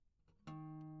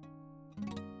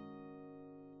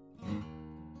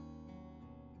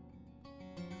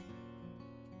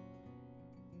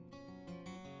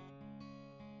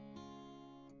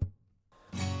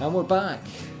And we're back.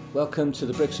 Welcome to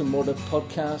the Bricks and Mortar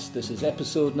Podcast. This is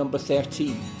episode number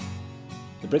 13.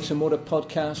 The Bricks and Mortar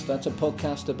Podcast, that's a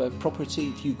podcast about property.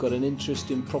 If you've got an interest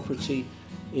in property,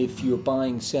 if you're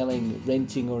buying, selling,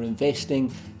 renting or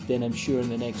investing, then I'm sure in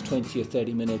the next 20 or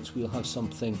 30 minutes we'll have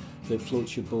something that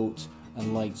floats your boat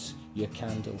and lights your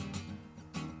candle.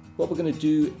 What we're going to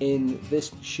do in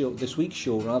this week's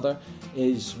show,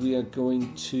 is we are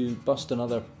going to bust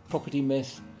another property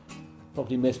myth.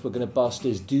 Property myth we're going to bust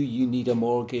is, do you need a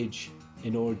mortgage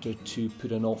in order to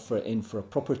put an offer in for a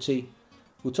property?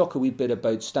 We'll talk a wee bit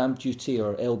about stamp duty,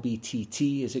 or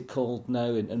LBTT as it's called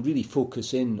now, and really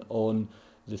focus in on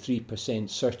the 3%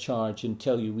 surcharge and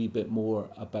tell you a wee bit more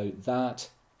about that.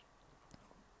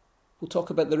 We'll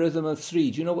talk about the rhythm of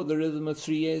three. Do you know what the rhythm of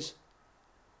three is?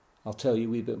 I'll tell you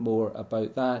a wee bit more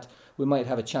about that. We might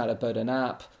have a chat about an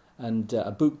app and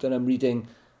a book that I'm reading,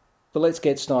 but let's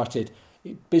get started.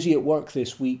 Busy at work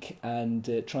this week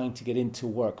and trying to get into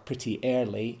work pretty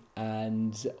early,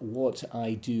 and what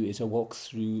I do is I walk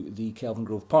through the Kelvin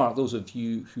Grove Park. Those of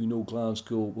you who know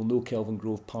Glasgow will know Kelvin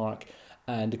Grove Park,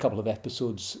 and a couple of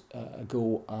episodes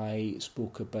ago I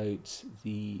spoke about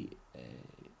the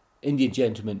Indian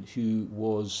gentleman who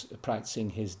was practicing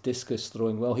his discus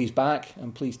throwing. Well, he's back,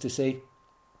 I'm pleased to say.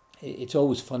 It's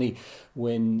always funny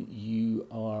when you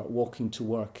are walking to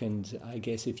work, and I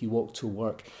guess if you walk to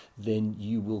work then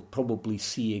you will probably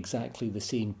see exactly the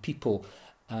same people,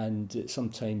 and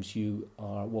sometimes you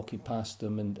are walking past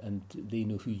them and they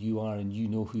know who you are and you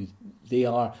know who they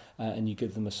are, and you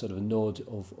give them a sort of a nod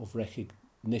of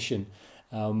recognition.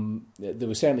 There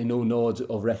was certainly no nod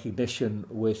of recognition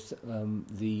with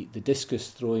the discus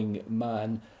throwing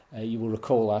man. You will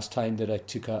recall last time that I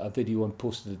took a video and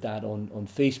posted that on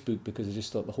Facebook because I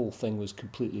just thought the whole thing was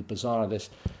completely bizarre. This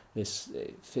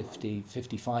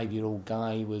 55-year-old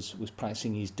guy was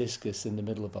practicing his discus in the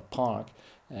middle of a park,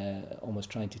 almost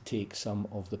trying to take some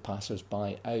of the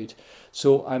passers-by out.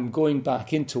 So I'm going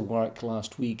back into work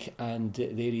last week, and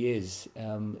there he is.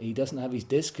 He doesn't have his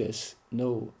discus.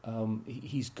 No,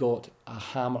 he's got a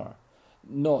hammer.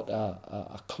 Not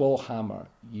a claw hammer,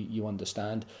 you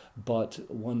understand, but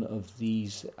one of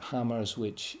these hammers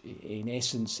which in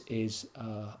essence is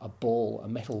a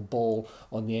metal ball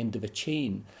on the end of a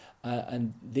chain.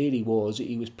 And there he was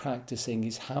practicing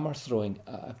his hammer throwing.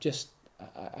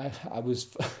 I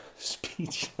was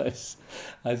speechless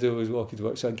as I was walking to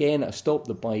work. So again, I stopped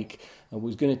the bike and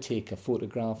was going to take a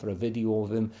photograph or a video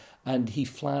of him, and he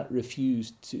flat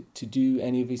refused to do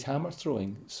any of his hammer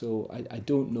throwing. So I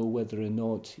don't know whether or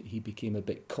not he became a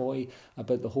bit coy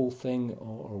about the whole thing,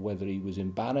 or whether he was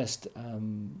embarrassed.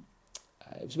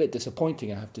 It was a bit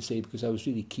disappointing, I have to say, because I was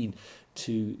really keen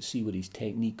to see what his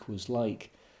technique was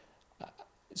like.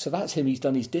 So that's him. He's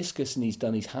done his discus and he's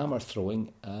done his hammer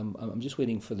throwing. I'm just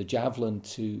waiting for the javelin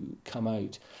to come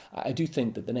out. I do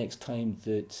think that the next time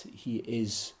that he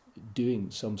is doing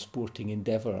some sporting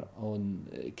endeavour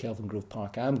on Kelvin Grove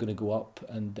Park, I'm going to go up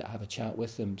and have a chat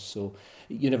with him. So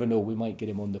you never know, we might get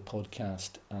him on the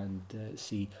podcast and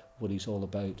see what he's all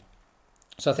about.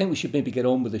 So I think we should maybe get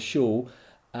on with the show.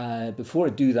 Before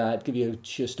I do that, give you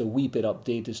just a wee bit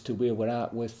update as to where we're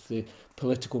at with the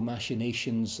political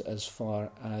machinations as far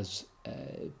as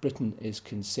Britain is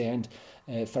concerned.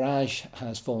 Farage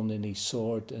has fallen in his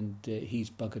sword and he's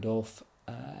buggered off.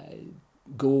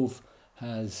 Gove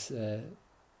has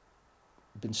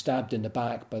been stabbed in the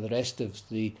back by the rest of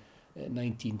the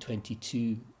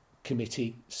 1922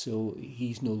 committee, so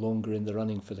he's no longer in the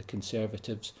running for the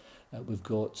Conservatives. We've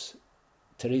got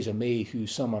Theresa May, who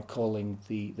some are calling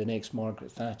the next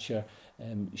Margaret Thatcher.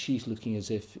 She's looking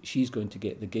as if she's going to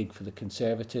get the gig for the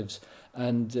Conservatives,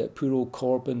 and poor old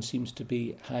Corbyn seems to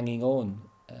be hanging on.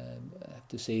 I have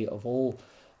to say, of all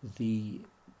the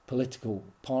political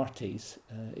parties,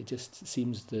 it just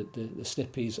seems that the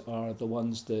Snippies are the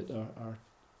ones that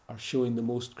are showing the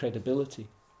most credibility.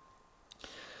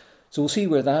 So we'll see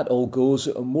where that all goes.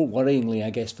 More worryingly, I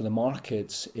guess, for the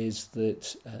markets is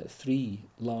that three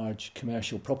large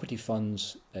commercial property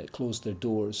funds closed their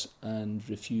doors and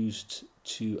refused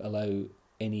to allow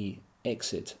any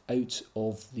exit out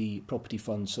of the property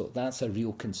fund. So that's a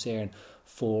real concern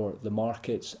for the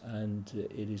markets, and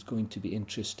it is going to be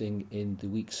interesting in the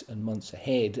weeks and months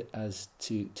ahead as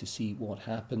to see what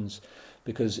happens,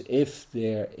 because if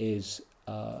there is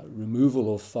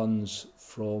removal of funds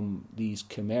from these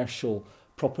commercial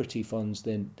property funds,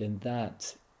 then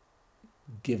that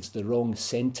gives the wrong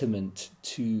sentiment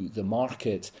to the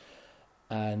market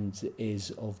and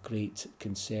is of great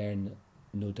concern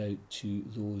no doubt, to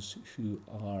those who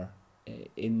are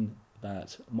in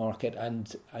that market,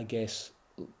 and I guess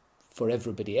for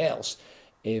everybody else,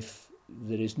 if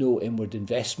there is no inward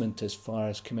investment as far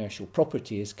as commercial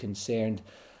property is concerned,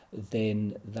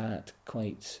 then that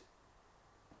quite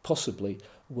possibly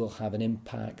will have an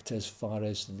impact as far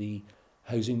as the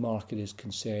housing market is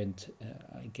concerned.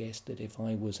 I guess that if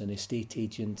I was an estate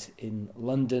agent in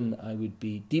London, I would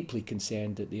be deeply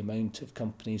concerned at the amount of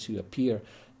companies who appear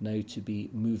now to be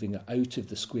moving out of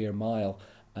the square mile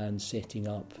and setting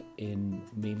up in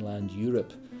mainland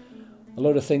Europe. A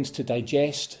lot of things to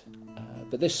digest,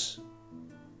 but this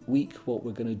week what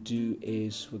we're going to do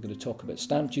is we're going to talk about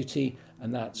stamp duty,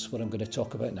 and that's what I'm going to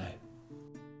talk about now.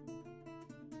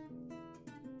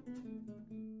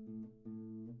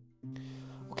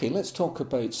 Okay, let's talk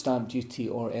about stamp duty,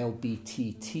 or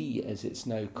LBTT as it's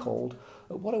now called.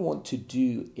 What I want to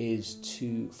do is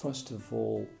to first of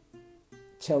all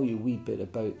tell you a wee bit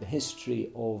about the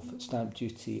history of stamp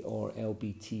duty, or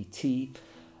LBTT,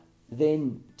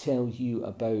 then tell you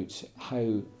about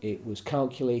how it was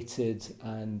calculated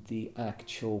and the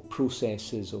actual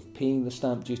processes of paying the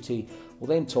stamp duty. We'll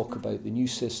then talk about the new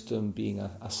system being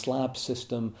a slab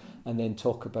system, and then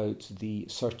talk about the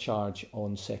surcharge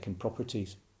on second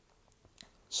properties.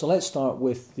 So let's start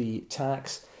with the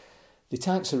tax. The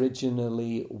tax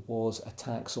originally was a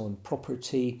tax on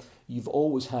property. You've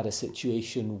always had a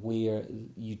situation where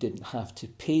you didn't have to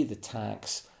pay the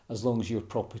tax as long as your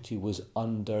property was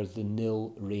under the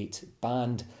nil rate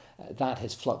band. That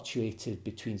has fluctuated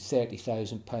between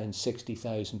 £30,000,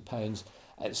 £60,000.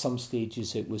 At some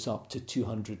stages it was up to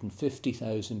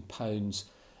 £250,000.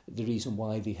 The reason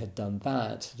why they had done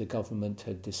that, the government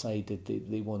had decided that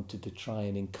they wanted to try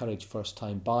and encourage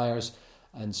first-time buyers,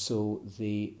 and so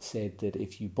they said that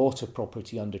if you bought a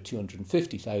property under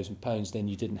 £250,000, then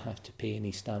you didn't have to pay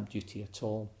any stamp duty at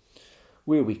all.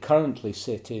 Where we currently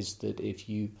sit is that if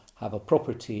you have a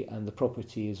property and the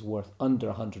property is worth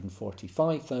under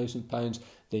 £145,000,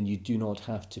 then you do not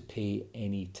have to pay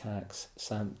any tax,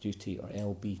 stamp duty or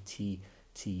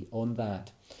LBTT on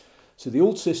that. So the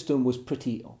old system was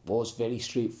very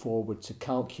straightforward to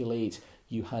calculate.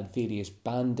 You had various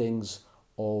bandings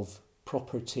of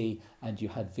property and you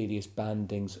had various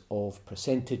bandings of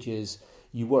percentages.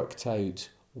 You worked out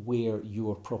where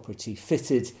your property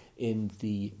fitted in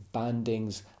the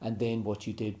bandings, and then what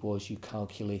you did was you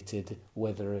calculated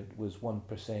whether it was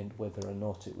 1%, whether or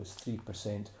not it was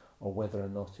 3%, or whether or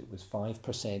not it was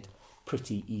 5%.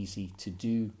 Pretty easy to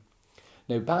do.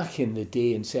 Now, back in the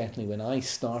day, and certainly when I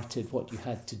started, what you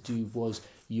had to do was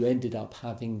you ended up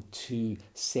having to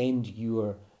send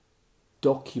your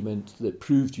document that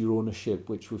proved your ownership,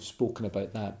 which we've spoken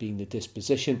about that being the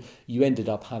disposition. You ended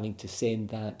up having to send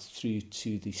that through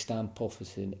to the stamp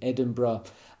office in Edinburgh,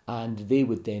 and they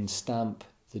would then stamp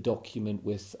the document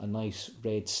with a nice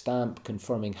red stamp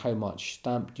confirming how much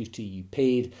stamp duty you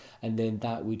paid, and then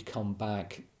that would come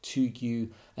back to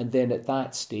you, and then at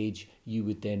that stage you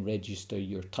would then register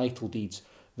your title deeds.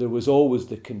 There was always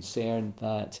the concern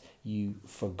that you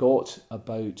forgot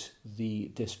about the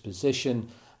disposition,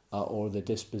 or the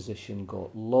disposition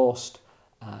got lost.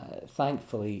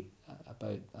 Thankfully,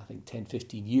 about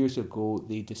 10-15 years ago,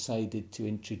 they decided to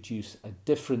introduce a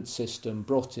different system,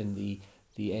 brought in the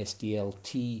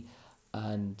SDLT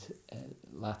and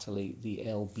latterly the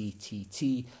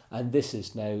LBTT, and this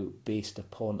is now based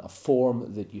upon a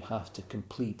form that you have to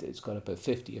complete. It's got about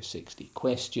 50 or 60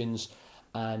 questions,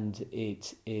 and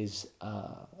it is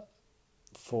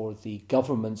for the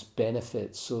government's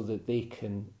benefit so that they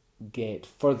can get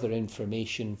further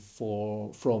information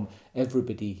from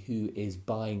everybody who is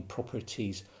buying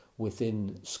properties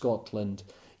within Scotland.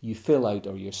 You fill out,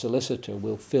 or your solicitor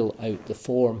will fill out the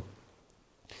form,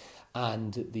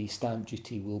 and the stamp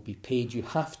duty will be paid. You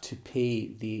have to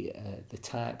pay the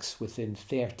tax within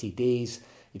 30 days.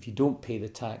 If you don't pay the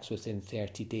tax within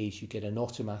 30 days, you get an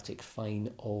automatic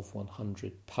fine of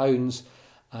 £100,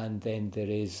 and then there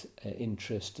is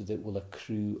interest that will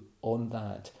accrue on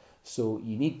that. So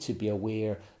you need to be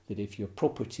aware that if your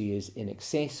property is in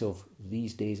excess of,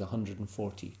 these days,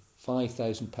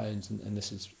 £145,000, and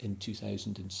this is in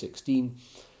 2016,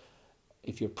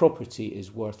 if your property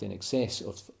is worth in excess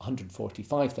of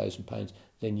 £145,000,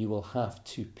 then you will have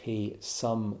to pay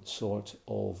some sort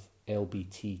of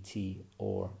LBTT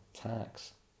or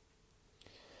tax.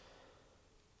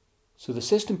 So the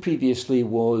system previously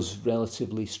was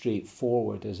relatively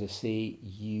straightforward. As I say,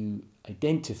 you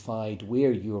identified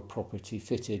where your property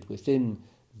fitted within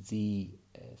the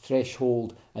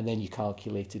threshold, and then you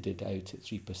calculated it out at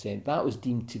 3%. That was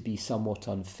deemed to be somewhat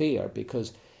unfair,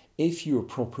 because if your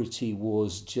property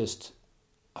was just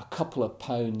a couple of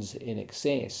pounds in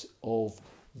excess of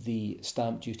the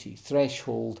stamp duty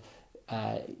threshold,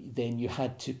 then you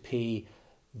had to pay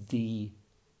the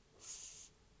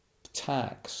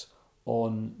tax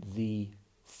on the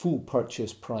full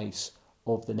purchase price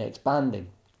of the next banding.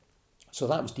 So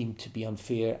that was deemed to be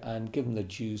unfair, and given their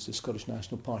dues, the Scottish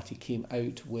National Party came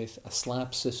out with a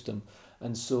slab system.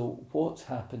 And so what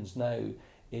happens now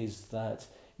is that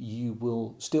you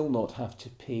will still not have to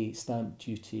pay stamp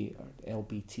duty or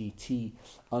LBTT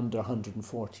under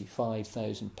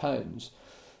 £145,000.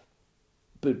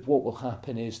 But what will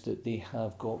happen is that they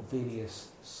have got various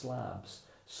slabs,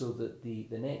 so that the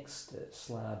next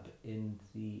slab in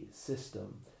the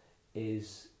system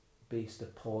is based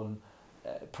upon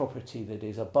property that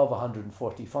is above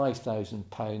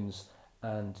 £145,000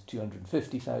 and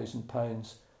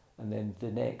 £250,000, and then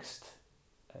the next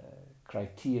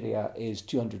criteria is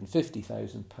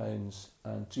 £250,000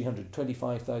 and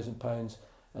 £325,000,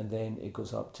 and then it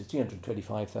goes up to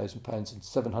 £325,000 and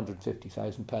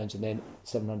 £750,000, and then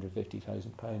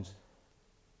 £750,000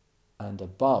 and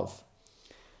above.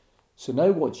 So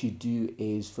now what you do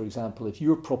is, for example, if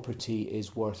your property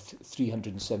is worth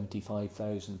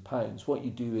 £375,000, what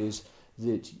you do is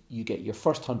that you get your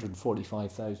first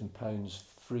 £145,000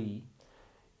 free.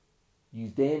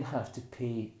 You then have to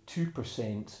pay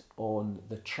 2% on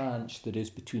the tranche that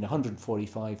is between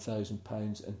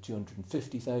 £145,000 and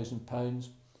 £250,000.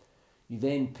 You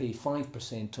then pay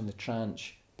 5% on the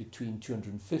tranche between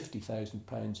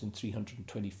 £250,000 and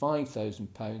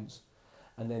 £325,000.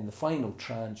 And then the final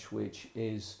tranche, which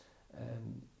is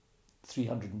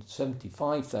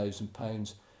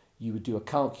 £375,000, you would do a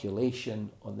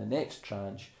calculation on the next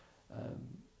tranche,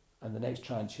 and the next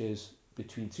tranche is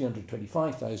between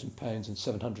 £325,000 and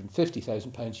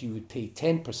 £750,000. You would pay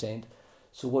 10%.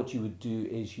 So what you would do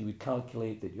is you would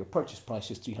calculate that your purchase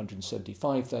price is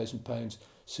 £375,000.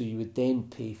 So you would then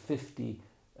pay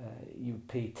you would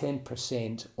pay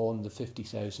 10% on the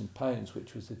 £50,000,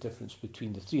 which was the difference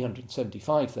between the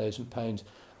 £375,000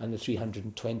 and the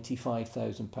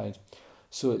 £325,000.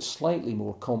 So it's slightly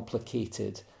more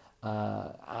complicated,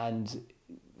 and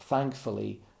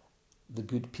thankfully the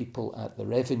good people at the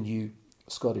Revenue,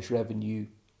 Scottish Revenue,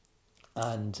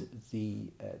 and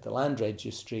the Land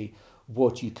Registry,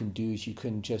 what you can do is you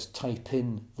can just type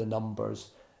in the numbers.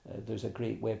 There's a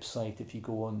great website if you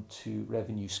go on to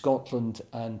Revenue Scotland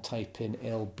and type in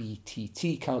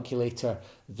LBTT calculator,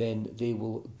 then they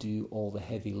will do all the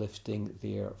heavy lifting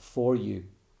there for you.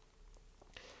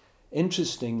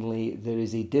 Interestingly, there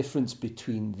is a difference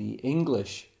between the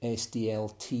English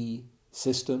SDLT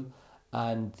system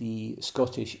and the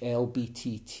Scottish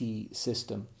LBTT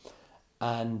system,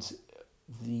 and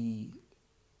the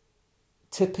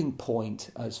tipping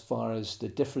point as far as the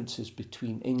differences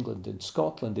between England and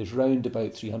Scotland is round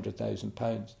about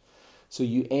 £300,000. So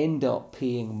you end up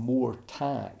paying more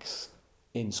tax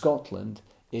in Scotland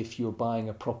if you're buying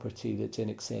a property that's in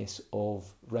excess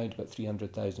of round about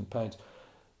 £300,000.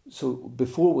 So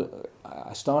before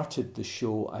I started the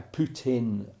show, I put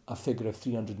in a figure of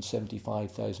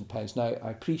 £375,000. Now,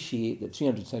 I appreciate that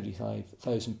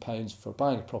 £375,000 for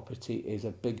buying a property is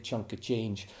a big chunk of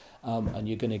change, and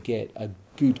you're going to get a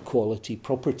good quality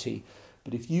property.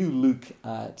 But if you look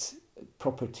at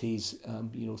properties,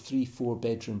 3-4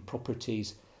 bedroom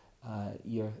properties,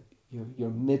 your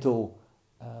middle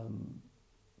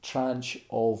tranche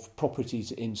of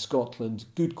properties in Scotland,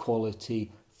 good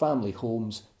quality, family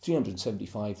homes,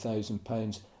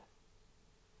 £375,000.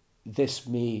 This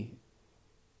may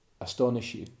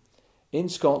astonish you. In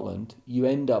Scotland, you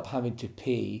end up having to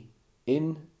pay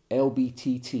in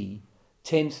LBTT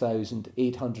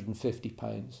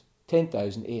 £10,850.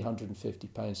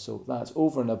 £10,850. So that's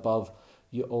over and above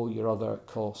all your other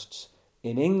costs.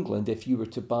 In England, if you were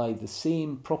to buy the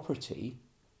same property,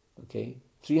 okay,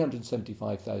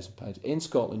 £375,000. In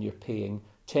Scotland, you're paying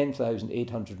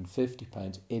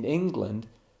 £10,850. In England,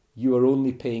 you are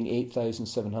only paying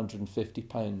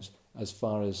 £8,750 as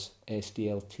far as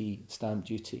SDLT stamp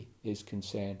duty is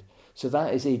concerned. So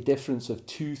that is a difference of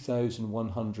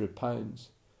 £2,100.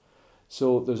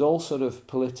 So there's all sort of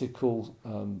political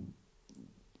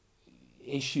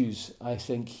issues, I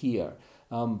think, here.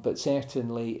 But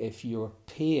certainly if you're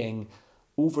paying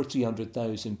over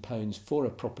 £300,000 for a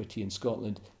property in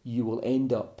Scotland, you will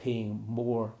end up paying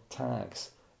more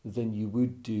tax than you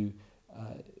would do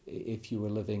if you were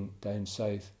living down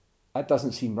south. That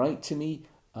doesn't seem right to me,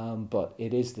 but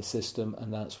it is the system,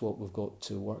 and that's what we've got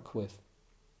to work with.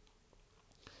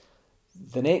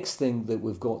 The next thing that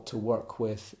we've got to work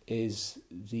with is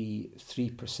the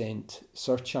 3%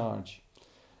 surcharge.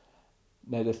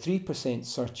 Now, the 3%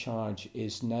 surcharge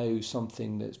is now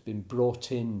something that's been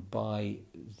brought in by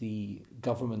the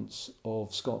governments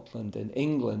of Scotland and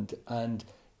England, and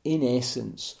in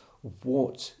essence,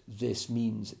 what this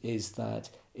means is that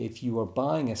if you are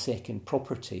buying a second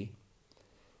property,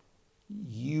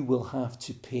 you will have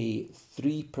to pay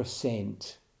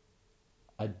 3%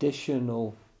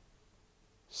 additional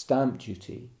stamp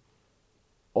duty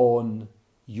on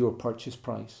your purchase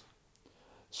price.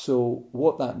 So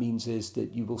what that means is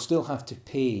that you will still have to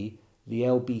pay the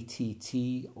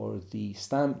LBTT or the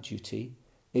stamp duty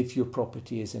if your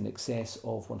property is in excess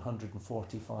of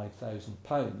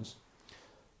 £145,000.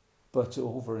 But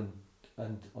over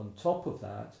and on top of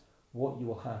that, what you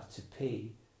will have to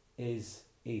pay is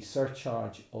a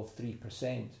surcharge of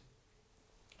 3%.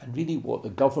 And really what the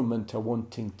government are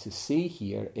wanting to say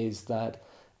here is that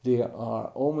they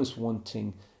are almost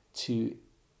wanting to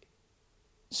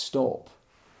stop,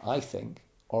 I think,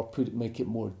 or make it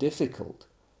more difficult,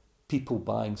 people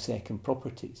buying second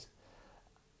properties.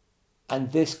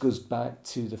 And this goes back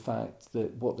to the fact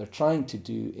that what they're trying to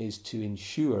do is to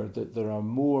ensure that there are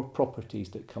more properties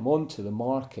that come onto the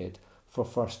market for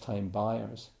first-time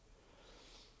buyers.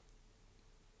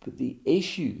 But the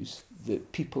issues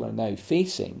that people are now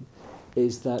facing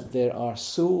is that there are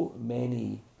so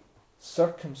many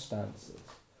circumstances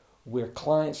where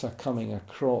clients are coming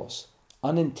across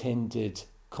unintended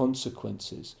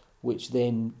consequences which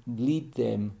then lead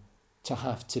them to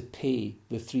have to pay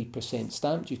the 3%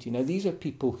 stamp duty. Now, these are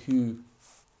people who,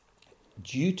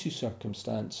 due to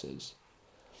circumstances,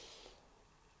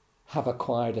 have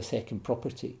acquired a second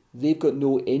property. They've got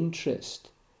no interest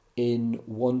in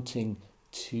wanting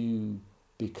to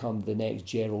become the next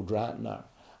Gerald Ratner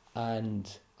and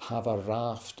have a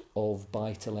raft of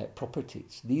buy-to-let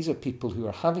properties. These are people who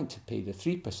are having to pay the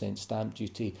 3% stamp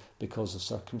duty because of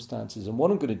circumstances. And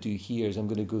what I'm going to do here is I'm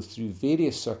going to go through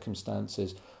various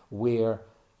circumstances where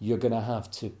you're going to have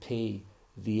to pay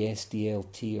the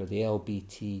SDLT or the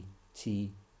LBTT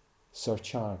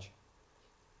surcharge.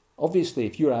 Obviously,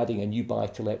 if you're adding a new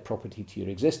buy-to-let property to your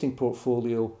existing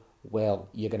portfolio, well,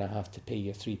 you're going to have to pay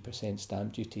your 3%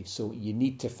 stamp duty. So you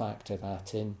need to factor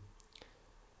that in.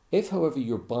 If, however,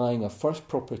 you're buying a first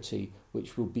property,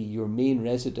 which will be your main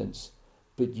residence,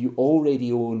 but you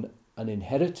already own an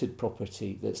inherited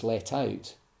property that's let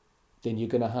out, then you're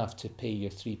going to have to pay your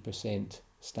 3%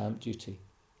 stamp duty.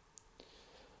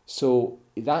 So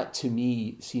that to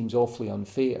me seems awfully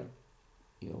unfair.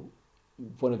 You know,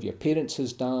 one of your parents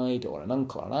has died, or an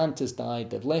uncle or aunt has died,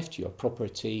 they've left you a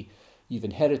property, you've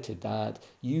inherited that,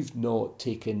 you've not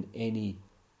taken any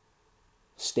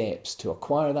steps to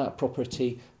acquire that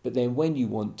property, but then when you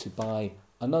want to buy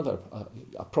another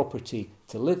a property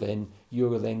to live in,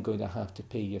 you're then going to have to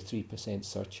pay your 3%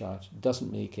 surcharge.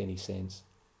 Doesn't make any sense.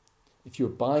 If you're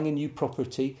buying a new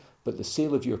property, but the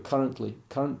sale of your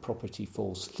current property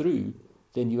falls through,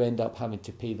 then you end up having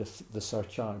to pay the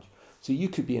surcharge. So you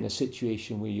could be in a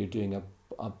situation where you're doing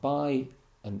a buy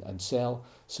and sell.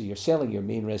 So you're selling your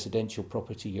main residential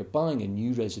property, you're buying a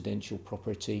new residential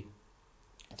property.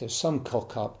 There's some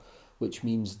cock-up, which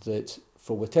means that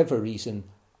for whatever reason,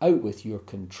 out with your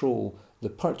control, the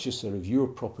purchaser of your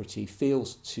property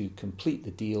fails to complete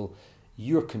the deal.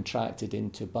 You're contracted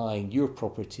into buying your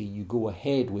property, you go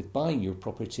ahead with buying your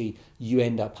property, you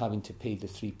end up having to pay the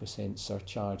 3%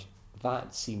 surcharge.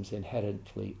 That seems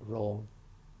inherently wrong.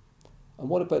 And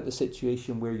what about the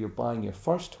situation where you're buying your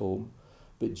first home,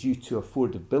 but due to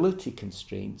affordability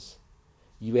constraints,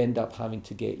 you end up having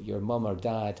to get your mum or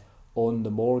dad on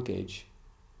the mortgage,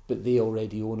 but they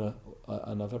already own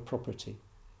another property?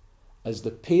 As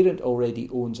the parent already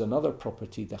owns another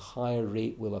property, the higher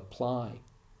rate will apply.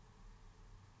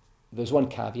 There's one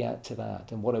caveat to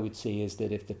that, and what I would say is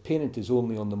that if the parent is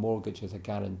only on the mortgage as a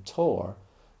guarantor,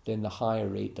 then the higher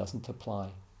rate doesn't apply.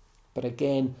 But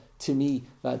again, to me,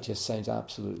 that just sounds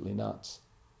absolutely nuts.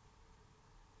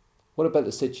 What about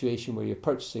the situation where you're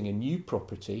purchasing a new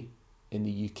property in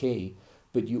the UK,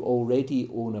 but you already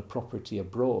own a property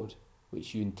abroad,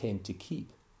 which you intend to keep?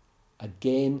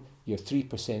 Again, your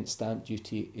 3% stamp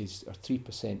duty or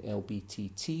 3%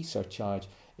 LBTT surcharge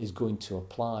is going to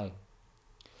apply.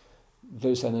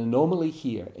 There's an anomaly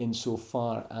here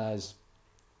insofar as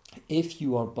if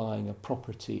you are buying a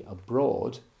property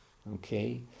abroad,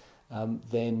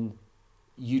 then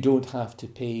you don't have to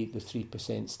pay the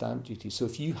 3% stamp duty. So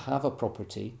if you have a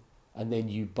property and then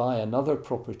you buy another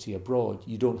property abroad,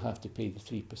 you don't have to pay the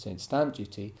 3% stamp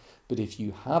duty. But if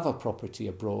you have a property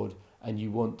abroad and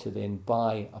you want to then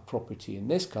buy a property in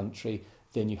this country,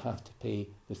 then you have to pay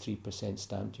the 3%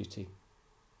 stamp duty.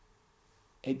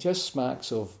 It just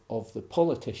smacks of the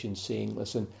politicians saying,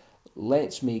 listen,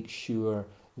 let's make sure,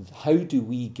 how do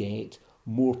we get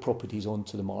more properties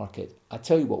onto the market? I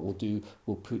tell you what we'll do,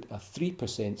 we'll put a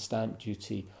 3% stamp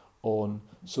duty on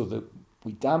so that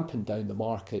we dampen down the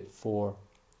market for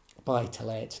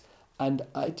buy-to-lets. And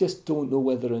I just don't know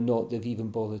whether or not they've even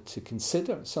bothered to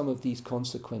consider some of these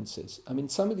consequences. I mean,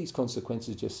 some of these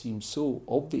consequences just seem so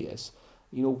obvious.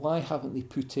 You know, why haven't they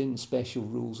put in special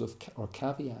rules or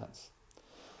caveats?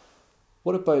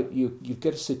 What about you've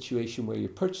got a situation where you're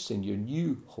purchasing your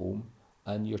new home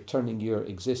and you're turning your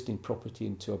existing property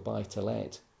into a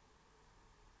buy-to-let.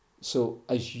 So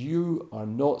as you are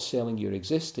not selling your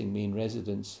existing main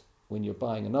residence when you're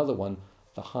buying another one,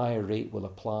 the higher rate will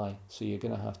apply. So you're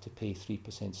going to have to pay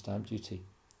 3% stamp duty.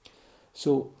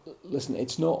 So listen,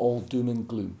 it's not all doom and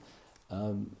gloom.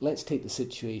 Let's take the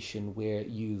situation where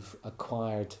you've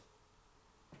acquired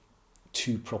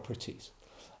two properties.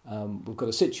 We've got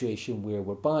a situation where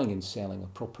we're buying and selling a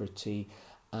property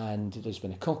and there's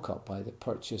been a cock-up by the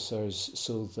purchasers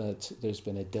so that there's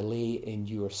been a delay in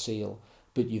your sale,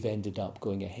 but you've ended up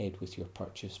going ahead with your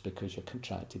purchase because you're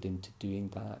contracted into doing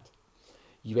that.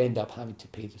 You end up having to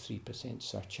pay the 3%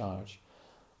 surcharge.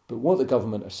 But what the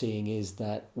government are saying is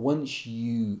that once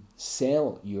you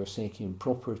sell your second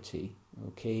property,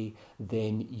 okay,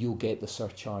 then you'll get the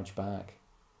surcharge back.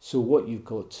 So what you've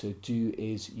got to do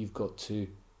is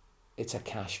it's a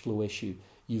cash flow issue.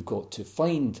 You've got to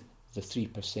find the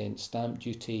 3% stamp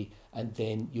duty and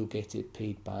then you'll get it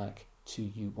paid back to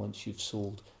you once you've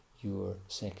sold your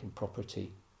second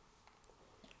property.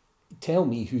 Tell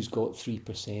me who's got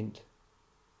 3%.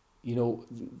 You know,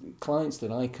 the clients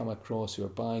that I come across who are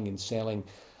buying and selling,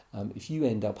 if you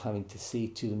end up having to say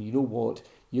to them, you know what,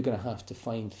 you're going to have to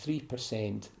find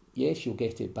 3%. Yes, you'll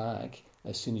get it back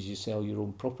as soon as you sell your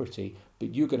own property,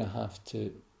 but you're going to have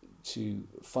to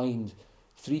find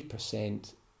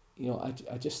 3%. You know,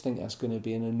 I just think that's going to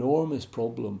be an enormous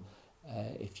problem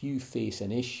if you face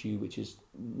an issue which is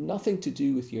nothing to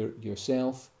do with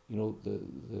yourself. You know,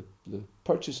 the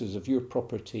purchasers of your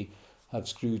property have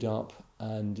screwed up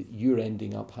and you're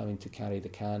ending up having to carry the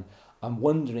can. I'm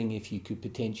wondering if you could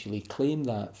potentially claim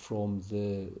that from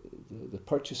the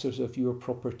purchasers of your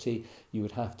property. You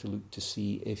would have to look to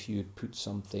see if you had put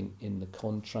something in the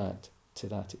contract to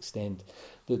that extent.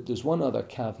 There's one other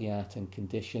caveat and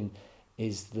condition,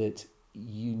 is that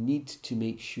you need to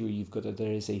make sure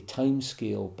there is a time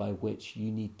scale by which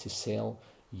you need to sell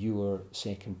your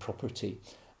second property.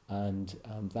 And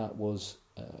that was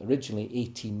originally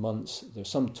 18 months. There's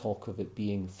some talk of it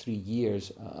being 3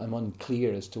 years. I'm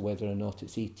unclear as to whether or not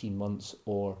it's 18 months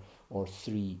or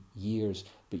 3 years,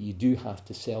 but you do have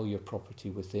to sell your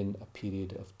property within a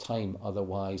period of time,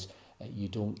 otherwise you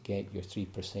don't get your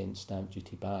 3% stamp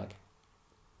duty back.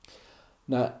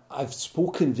 Now, I've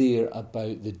spoken there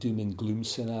about the doom and gloom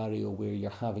scenario where you're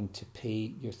having to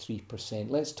pay your 3%.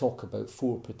 Let's talk about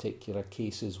 4 particular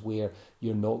cases where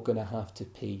you're not going to have to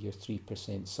pay your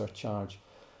 3% surcharge.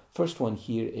 First one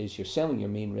here is you're selling your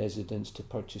main residence to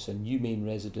purchase a new main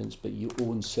residence, but you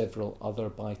own several other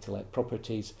buy-to-let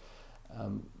properties.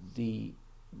 The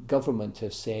government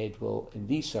has said, well, in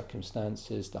these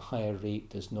circumstances, the higher rate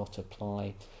does not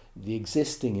apply. The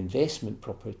existing investment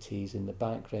properties in the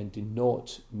background do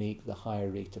not make the higher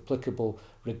rate applicable,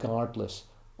 regardless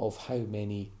of how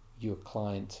many your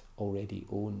client already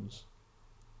owns.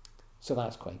 So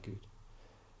that's quite good.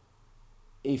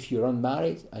 If you're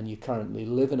unmarried and you currently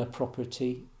live in a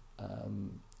property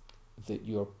that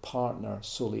your partner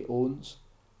solely owns,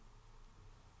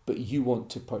 but you want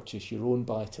to purchase your own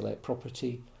buy-to-let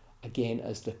property, again,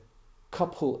 as the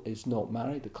couple is not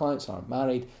married, the clients aren't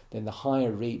married, then the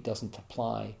higher rate doesn't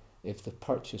apply if the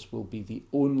purchase will be the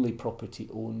only property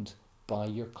owned by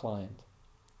your client.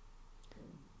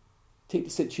 Take the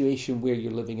situation where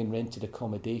you're living in rented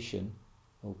accommodation,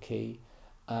 okay,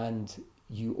 and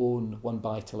you own one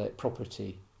buy-to-let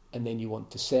property and then you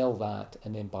want to sell that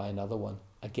and then buy another one.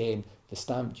 Again, the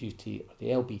stamp duty or the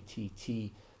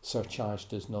LBTT surcharge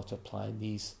does not apply in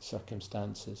these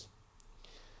circumstances.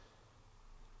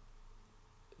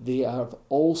 They have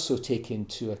also taken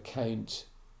into account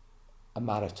a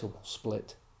marital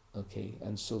split, okay,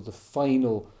 and so the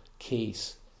final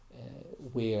case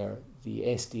where the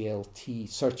SDLT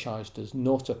surcharge does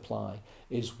not apply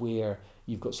is where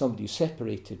you've got somebody who's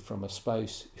separated from a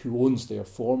spouse who owns their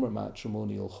former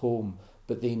matrimonial home,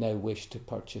 but they now wish to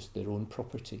purchase their own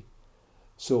property.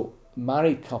 So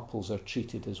married couples are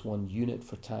treated as one unit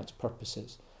for tax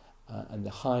purposes. And the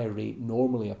higher rate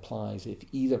normally applies if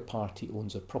either party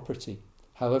owns a property.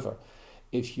 However,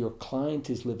 if your client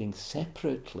is living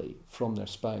separately from their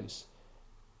spouse,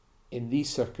 in these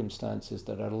circumstances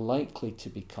that are likely to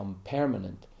become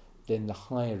permanent, then the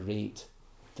higher rate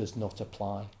does not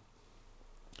apply.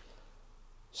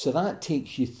 So that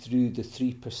takes you through the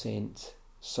 3%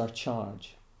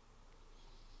 surcharge.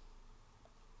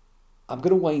 I'm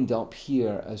going to wind up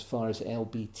here as far as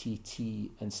LBTT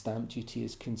and stamp duty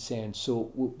is concerned.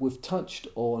 So we've touched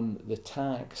on the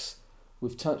tax,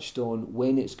 we've touched on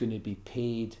when it's going to be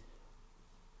paid,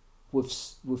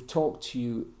 we've talked to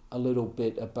you a little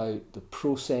bit about the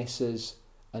processes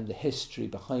and the history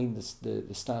behind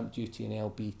the stamp duty and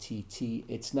LBTT.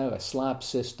 It's now a slab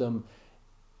system.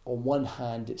 On one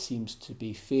hand, it seems to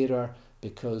be fairer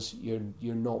because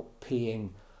you're not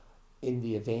paying in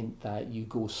the event that you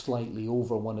go slightly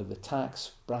over one of the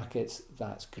tax brackets.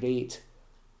 That's great.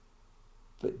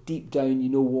 But deep down, you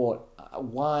know what?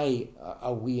 Why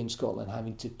are we in Scotland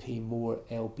having to pay more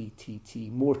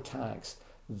LBTT, more tax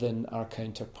than our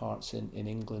counterparts in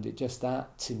England? It just,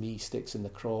 that to me sticks in the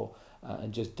craw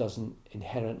and just doesn't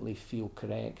inherently feel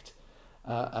correct.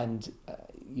 You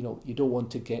don't want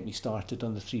to get me started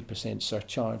on the 3%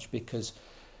 surcharge, because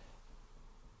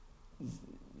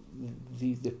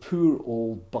the poor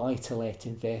old buy-to-let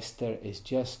investor is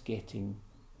just getting,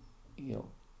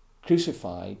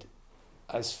 crucified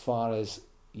as far as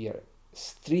your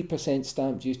 3%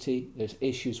 stamp duty. There's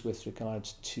issues with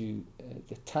regards to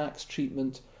the tax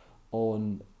treatment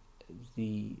on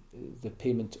the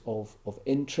payment of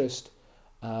interest.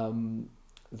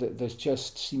 There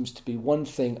just seems to be one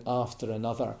thing after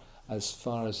another as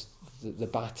far as the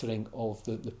battering of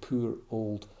the poor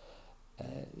old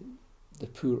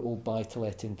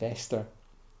buy-to-let investor.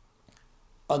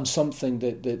 On something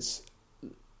that's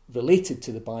related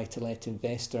to the buy-to-let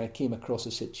investor, I came across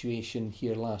a situation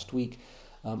here last week,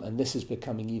 and this is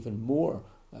becoming even more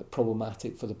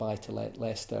problematic for the buy-to-let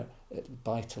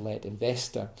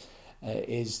investor,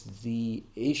 is the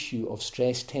issue of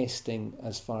stress testing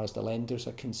as far as the lenders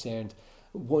are concerned.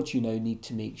 What you now need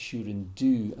to make sure and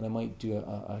do, and I might do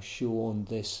a show on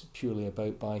this purely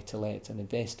about buy-to-let and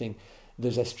investing,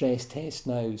 there's a stress test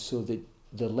now, so that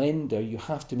the lender, you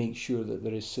have to make sure that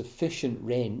there is sufficient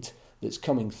rent that's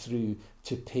coming through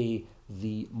to pay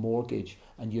the mortgage,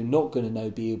 and you're not going to now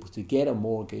be able to get a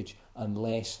mortgage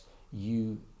unless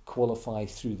you qualify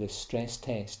through this stress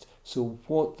test. So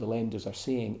what the lenders are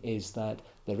saying is that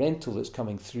the rental that's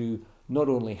coming through not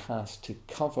only has to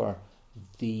cover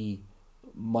the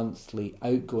monthly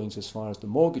outgoings as far as the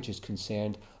mortgage is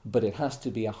concerned, but it has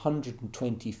to be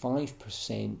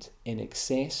 125% in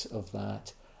excess of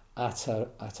that at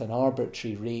an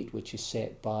arbitrary rate which is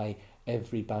set by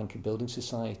every bank and building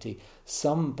society.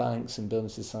 Some banks and building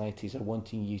societies are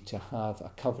wanting you to have a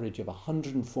coverage of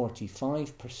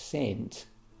 145%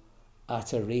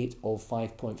 at a rate of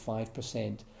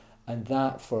 5.5%, and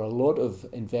that for a lot of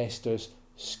investors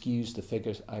skews the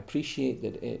figures. I appreciate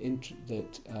that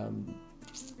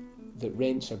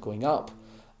rents are going up,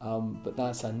 but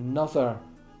that's another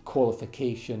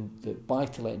qualification that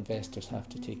buy-to-let investors have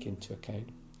to take into account.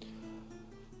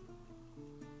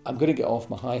 I'm going to get off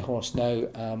my high horse now,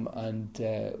 and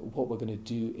what we're going to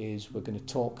do is we're going to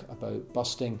talk about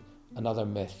busting another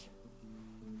myth.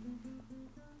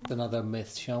 Another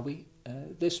myth, shall we?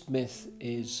 This myth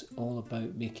is all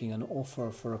about making an offer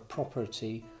for a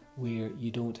property where you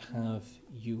don't have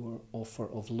your offer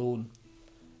of loan.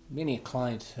 Many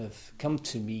clients have come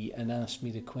to me and asked me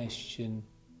the question,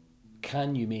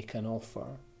 can you make an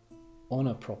offer on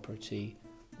a property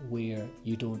where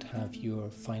you don't have your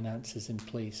finances in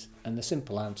place? And the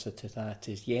simple answer to that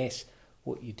is yes.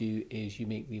 What you do is you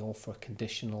make the offer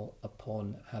conditional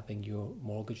upon having your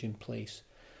mortgage in place.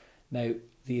 Now,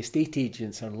 the estate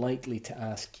agents are likely to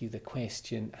ask you the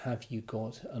question, have you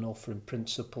got an offer in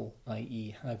principle,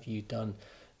 i.e. have you done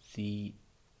the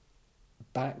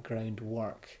background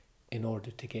work in order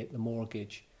to get the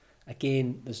mortgage?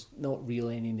 Again, there's not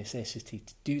really any necessity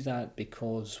to do that,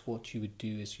 because what you would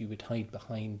do is you would hide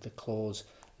behind the clause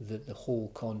that the whole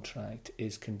contract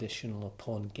is conditional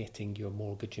upon getting your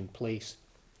mortgage in place.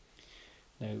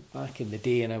 Now, back in the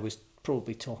day, and I was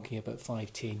probably talking about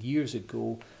 5-10 years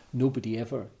ago, nobody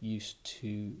ever used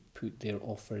to put their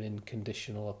offer in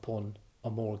conditional upon a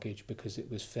mortgage, because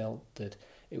it was felt that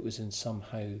it was in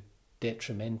somehow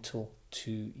detrimental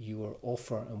to your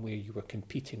offer, and where you were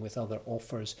competing with other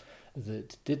offers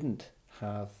that didn't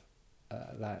have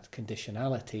that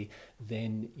conditionality,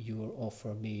 then your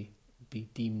offer may be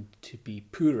deemed to be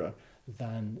poorer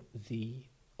than the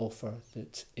offer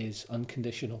that is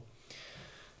unconditional.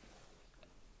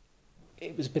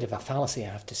 It was a bit of a fallacy, I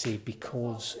have to say,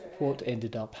 because what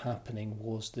ended up happening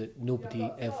was that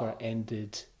nobody ever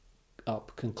ended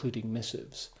up concluding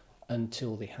missives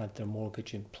until they had their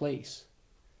mortgage in place.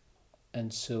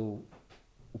 And so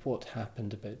what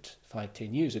happened about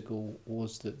 5-10 years ago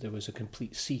was that there was a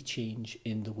complete sea change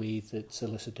in the way that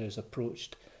solicitors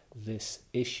approached this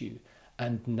issue,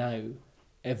 and now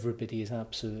everybody is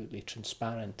absolutely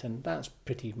transparent, and that's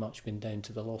pretty much been down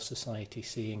to the Law Society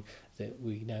saying that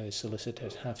we now as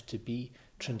solicitors have to be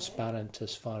transparent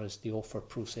as far as the offer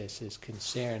process is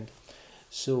concerned.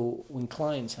 So when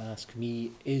clients ask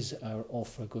me, is our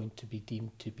offer going to be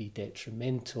deemed to be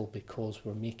detrimental because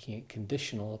we're making it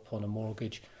conditional upon a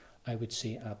mortgage, I would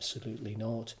say absolutely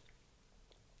not.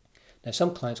 Now,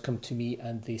 some clients come to me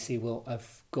and they say, well,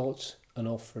 I've got an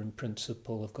offer in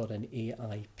principle, I've got an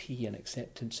AIP, an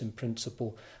acceptance in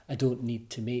principle, I don't need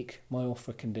to make my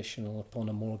offer conditional upon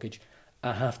a mortgage.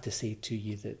 I have to say to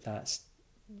you that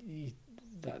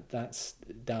that's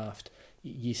daft.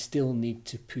 You still need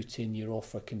to put in your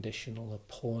offer conditional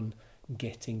upon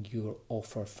getting your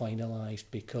offer finalised,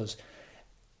 because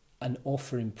an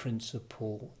offer in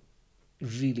principle,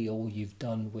 really all you've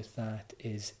done with that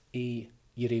is A,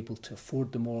 you're able to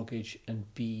afford the mortgage,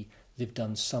 and B, they've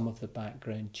done some of the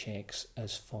background checks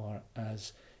as far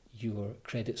as your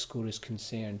credit score is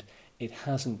concerned. It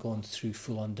hasn't gone through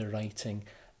full underwriting,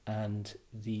 and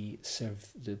the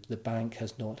bank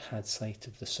has not had sight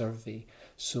of the survey,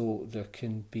 so there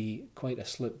can be quite a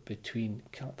slip between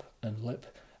cup and lip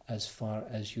as far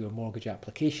as your mortgage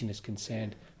application is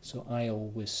concerned. So I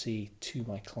always say to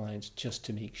my clients, just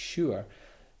to make sure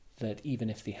that even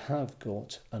if they have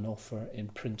got an offer in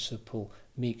principle,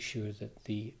 make sure that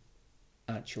the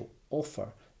actual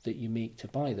offer that you make to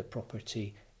buy the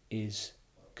property is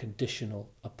conditional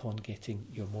upon getting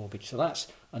your mortgage. So that's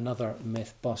another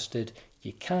myth busted.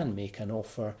 You can make an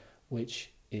offer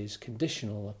which is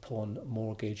conditional upon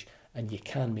mortgage, and you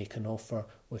can make an offer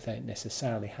without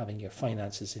necessarily having your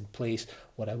finances in place.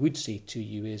 What I would say to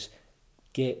you is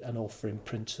get an offer in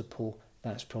principle.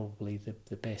 That's probably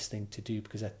the best thing to do,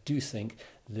 because I do think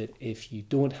that if you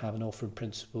don't have an offer in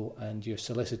principle and your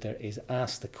solicitor is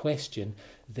asked the question,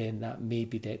 then that may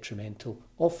be detrimental.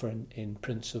 Offer in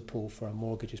principle for a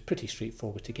mortgage is pretty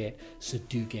straightforward to get, so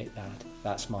do get that.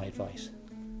 That's my advice.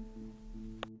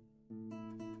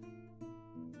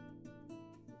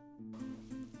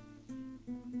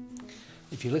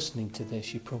 If you're listening to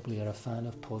this, you probably are a fan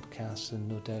of podcasts and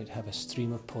no doubt have a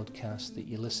stream of podcasts that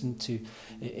you listen to.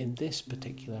 In this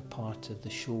particular part of the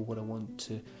show, what I want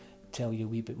to tell you a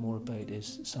wee bit more about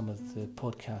is some of the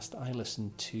podcasts I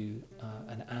listen to,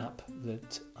 an app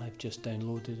that I've just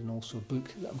downloaded, and also a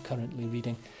book that I'm currently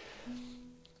reading.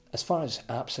 As far as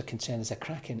apps are concerned, there's a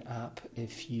cracking app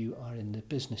if you are in the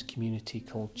business community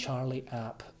called Charlie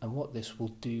app, and what this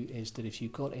will do is that if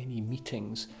you've got any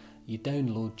meetings, you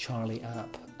download Charlie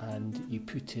app and you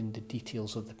put in the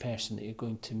details of the person that you're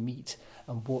going to meet,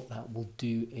 and what that will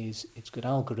do is it's got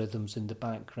algorithms in the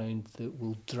background that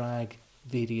will drag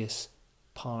various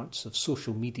parts of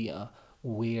social media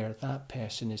where that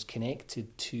person is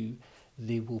connected to.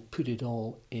 They will put it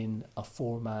all in a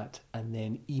format and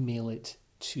then email it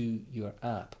to your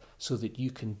app so that you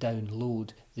can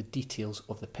download the details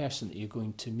of the person that you're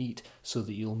going to meet, so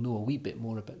that you'll know a wee bit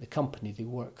more about the company they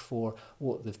work for,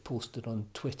 what they've posted on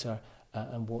Twitter,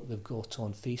 and what they've got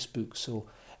on Facebook. So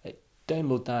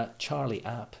download that. Charlie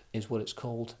app is what it's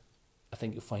called. I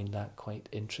think you'll find that quite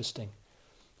interesting.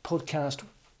 Podcast,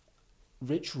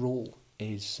 Rich Roll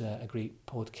is a great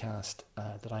podcast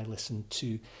that I listen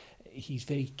to. He's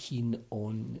very keen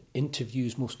on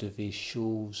interviews. Most of his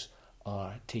shows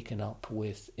are taken up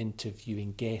with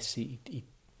interviewing guests.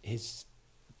 His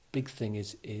big thing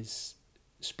is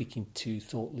speaking to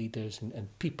thought leaders and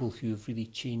people who have really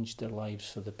changed their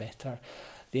lives for the better.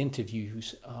 The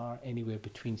interviews are anywhere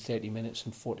between 30 minutes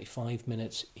and 45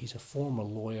 minutes. He's a former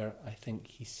lawyer. I think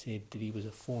he said that he was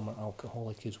a former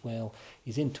alcoholic as well.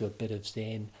 He's into a bit of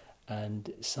Zen,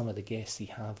 and some of the guests he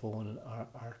have on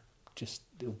are just,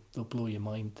 they'll blow your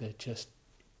mind. They're just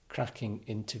cracking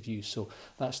interviews. So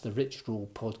that's the Rich Roll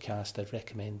podcast. I'd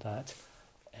recommend that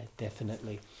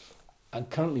definitely. I'm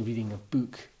currently reading a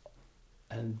book,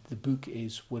 and the book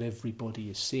is What Everybody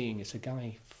Is Saying. It's a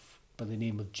guy by the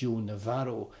name of Joe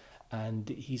Navarro, and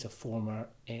he's a former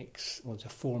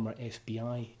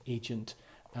FBI agent,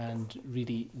 and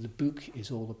really the book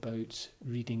is all about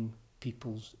reading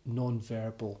people's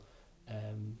non-verbal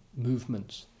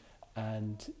movements.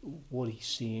 And what he's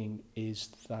saying is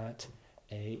that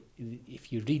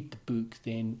if you read the book,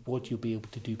 then what you'll be able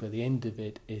to do by the end of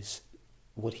it is,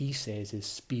 what he says is,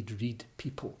 speed read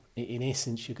people. In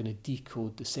essence, you're going to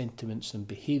decode the sentiments and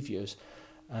behaviours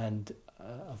and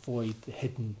avoid the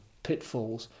hidden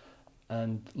pitfalls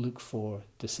and look for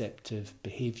deceptive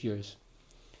behaviours.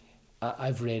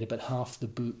 I've read about half the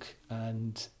book,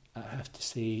 and I have to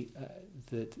say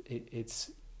that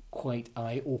it's quite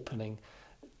eye-opening,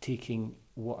 taking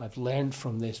what I've learned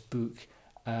from this book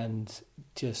and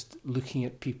just looking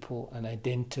at people and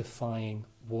identifying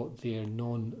what their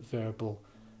non-verbal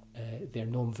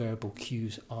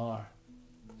cues are.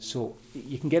 So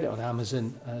you can get it on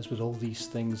Amazon, as with all these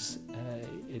things.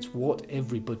 It's What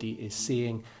Everybody Is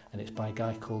Saying, and it's by a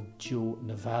guy called Joe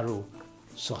Navarro.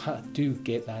 So do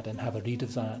get that and have a read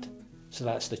of that. So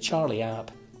that's the Charlie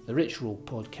app, the Rich Roll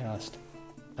podcast,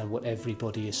 and What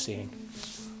Everybody Is Saying.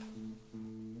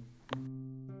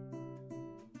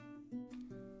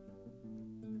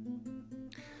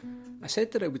 I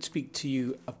said that I would speak to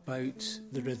you about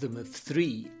the rhythm of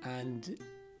three, and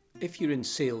if you're in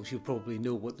sales, you'll probably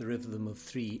know what the rhythm of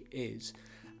three is.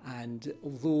 And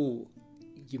although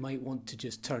you might want to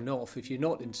just turn off if you're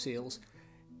not in sales,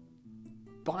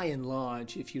 by and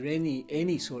large, if you're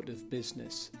any sort of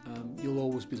business, you'll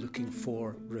always be looking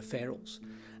for referrals.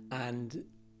 And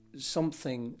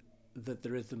something that the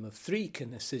rhythm of three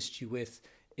can assist you with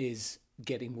is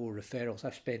getting more referrals.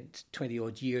 I've spent 20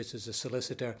 odd years as a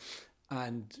solicitor,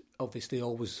 and obviously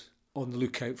always on the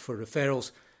lookout for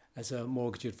referrals. As a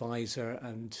mortgage advisor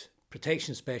and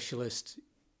protection specialist,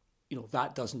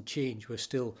 that doesn't change. We're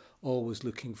still always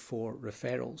looking for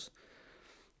referrals.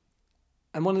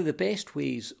 And one of the best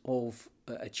ways of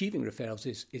achieving referrals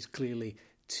is clearly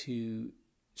to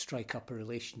strike up a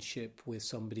relationship with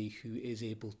somebody who is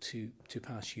able to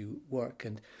pass you work.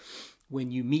 And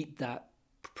when you meet that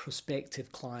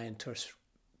prospective client or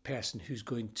person who's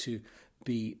going to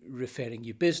be referring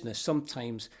you business,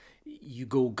 sometimes you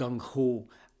go gung-ho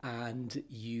and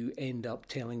you end up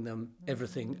telling them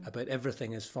everything about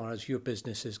everything as far as your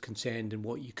business is concerned and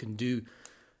what you can do.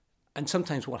 And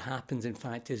sometimes what happens, in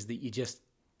fact, is that you just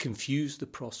confuse the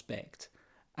prospect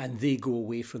and they go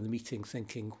away from the meeting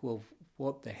thinking, well,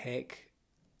 what the heck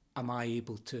am I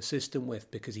able to assist him with?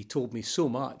 Because he told me so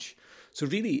much. So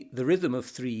really, the rhythm of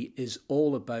three is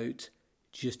all about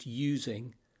just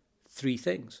using three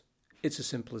things. It's as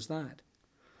simple as that.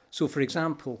 So, for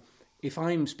example, if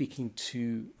I'm speaking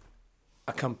to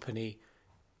a company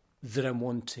that I'm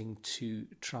wanting to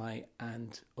try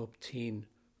and obtain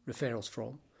referrals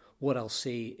from, what I'll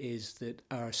say is that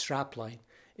our strapline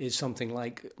is something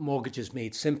like mortgages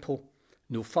made simple,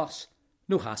 no fuss,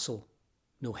 no hassle,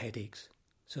 no headaches.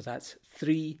 So that's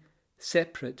three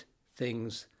separate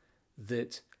things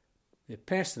that the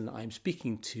person that I'm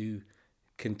speaking to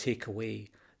can take away,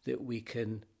 that we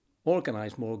can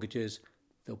organise mortgages,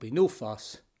 there'll be no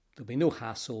fuss, there'll be no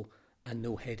hassle and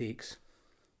no headaches.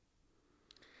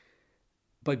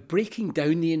 By breaking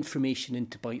down the information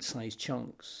into bite-sized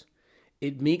chunks,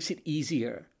 it makes it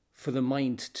easier for the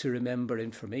mind to remember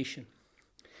information.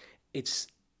 I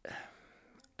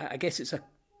guess it's a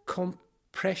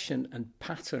compression and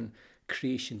pattern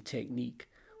creation technique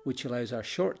which allows our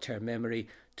short-term memory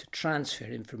to transfer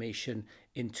information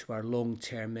into our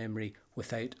long-term memory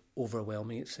without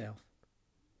overwhelming itself.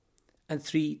 And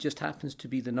 3 just happens to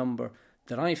be the number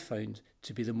that I found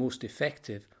to be the most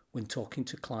effective when talking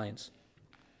to clients.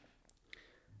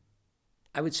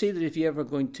 I would say that if you're ever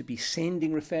going to be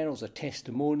sending referrals or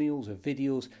testimonials or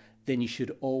videos, then you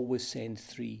should always send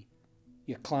 3.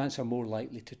 Your clients are more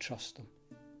likely to trust them.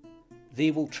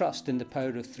 They will trust in the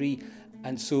power of 3,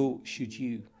 and so should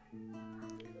you.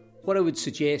 What I would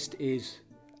suggest is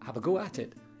have a go at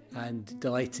it, and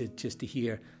delighted just to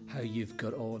hear how you've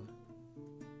got on.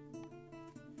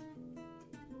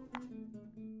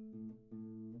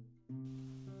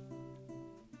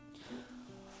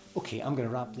 Okay, I'm going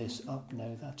to wrap this up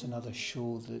now. That's another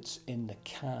show that's in the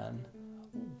can.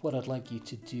 What I'd like you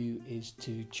to do is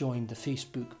to join the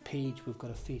Facebook page. We've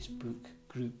got a Facebook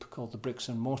group called the Bricks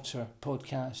and Mortar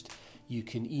Podcast. You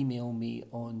can email me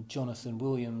on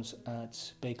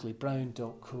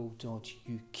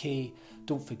jonathanwilliams@begleybrown.co.uk.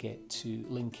 Don't forget to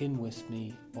link in with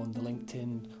me on the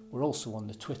LinkedIn. We're also on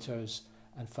the Twitters.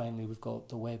 And finally, we've got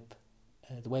the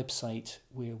website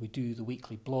where we do the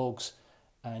weekly blogs.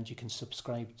 And you can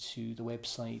subscribe to the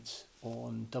website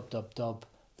on the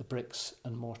Bricks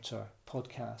and Mortar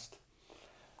Podcast.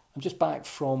 I'm just back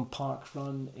from Park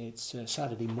Run. It's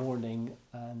Saturday morning,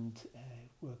 and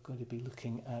we're going to be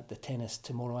looking at the tennis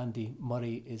tomorrow. Andy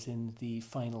Murray is in the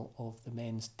final of the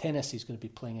men's tennis. He's going to be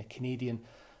playing a Canadian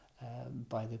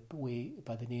by the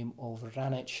name of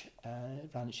Raonic.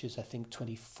 Raonic is, I think,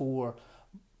 24.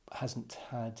 Hasn't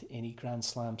had any Grand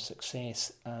Slam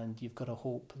success, and you've got to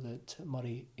hope that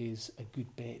Murray is a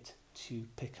good bet to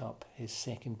pick up his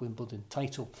second Wimbledon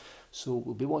title. So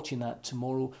we'll be watching that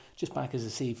tomorrow. Just back, as I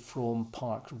say, from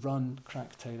Park Run,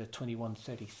 cracked out a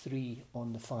 21.33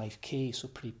 on the 5k, so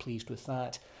pretty pleased with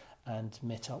that. and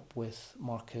met up with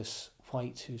Marcus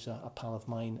White, who's a pal of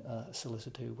mine, a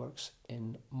solicitor who works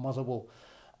in Motherwell,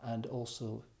 and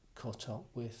also caught up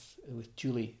with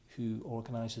Julie, who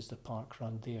organises the park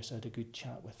run there, so I had a good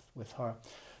chat with her.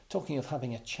 Talking of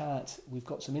having a chat, we've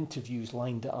got some interviews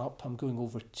lined up. I'm going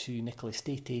over to Nickel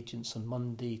Estate Agents on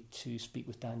Monday to speak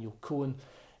with Daniel Cohen.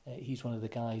 He's one of the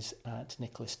guys at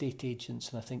Nickel Estate Agents,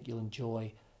 and I think you'll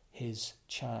enjoy his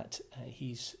chat.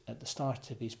 He's at the start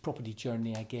of his property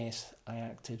journey, I guess. I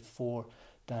acted for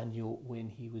Daniel when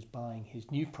he was buying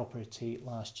his new property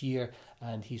last year,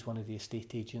 and he's one of the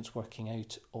estate agents working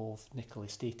out of Nickel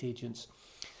Estate Agents.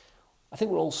 I think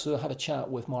we'll also have a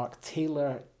chat with Mark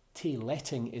Taylor. Tay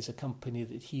Letting is a company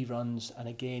that he runs, and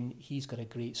again, he's got a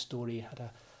great story. I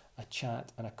had a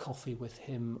chat and a coffee with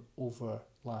him over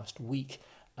last week,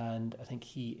 and I think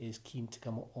he is keen to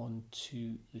come on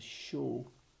to the show.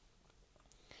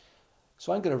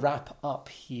 So I'm going to wrap up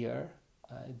here.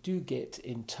 Do get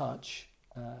in touch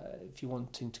if you're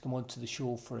wanting to come on to the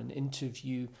show for an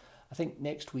interview. I think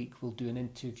next week we'll do an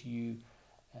interview,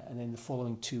 and then the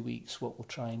following 2 weeks what we'll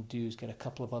try and do is get a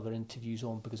couple of other interviews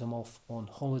on, because I'm off on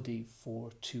holiday for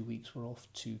 2 weeks. We're off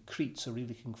to Crete, so really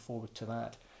looking forward to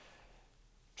that.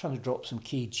 Trying to drop some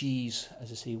kgs,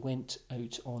 as I say, went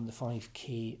out on the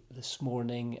 5k this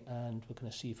morning, and we're going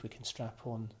to see if we can strap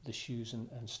on the shoes and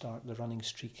start the running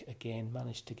streak again.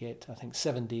 Managed to get, I think,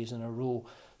 7 days in a row,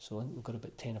 so I think we've got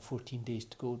about 10 or 14 days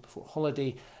to go before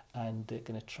holiday, and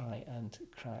going to try and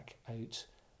crack out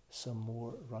some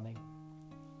more running.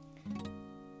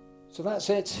 So that's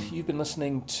it. You've been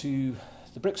listening to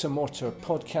the Bricks and Mortar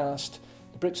podcast.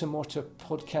 The Bricks and Mortar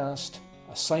podcast,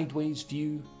 a sideways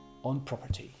view on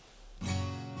property.